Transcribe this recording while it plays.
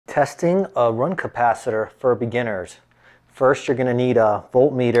Testing a run capacitor for beginners. First, you're going to need a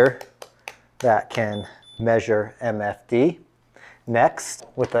voltmeter that can measure MFD. Next,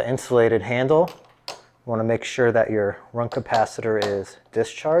 with the insulated handle, you want to make sure that your run capacitor is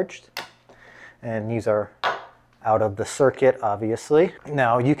discharged. And these are out of the circuit, obviously.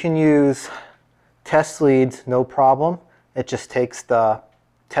 Now, you can use test leads, no problem. It just takes the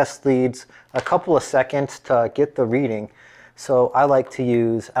test leads a couple of seconds to get the reading. So I like to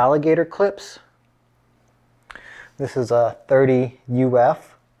use alligator clips. This is a 30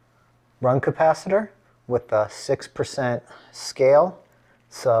 UF run capacitor with a 6% scale.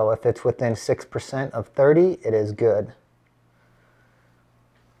 So if it's within 6% of 30, it is good.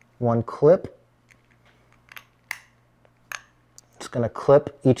 One clip. It's going to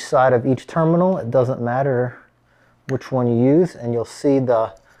clip each side of each terminal. It doesn't matter which one you use, and you'll see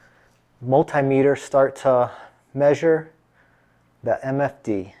the multimeter start to measure the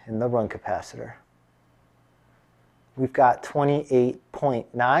MFD in the run capacitor. We've got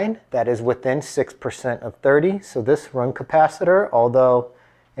 28.9. That is within 6% of 30. So this run capacitor, although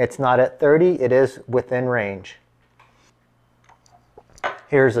it's not at 30, it is within range.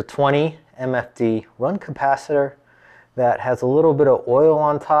 Here's a 20 MFD run capacitor that has a little bit of oil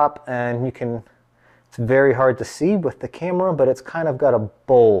on top, and it's very hard to see with the camera, but it's kind of got a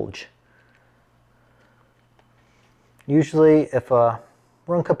bulge. Usually if a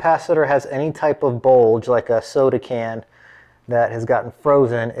run capacitor has any type of bulge, like a soda can that has gotten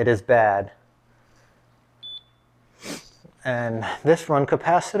frozen, it is bad. And this run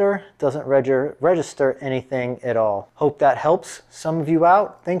capacitor doesn't register anything at all. Hope that helps some of you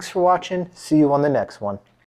out. Thanks for watching. See you on the next one.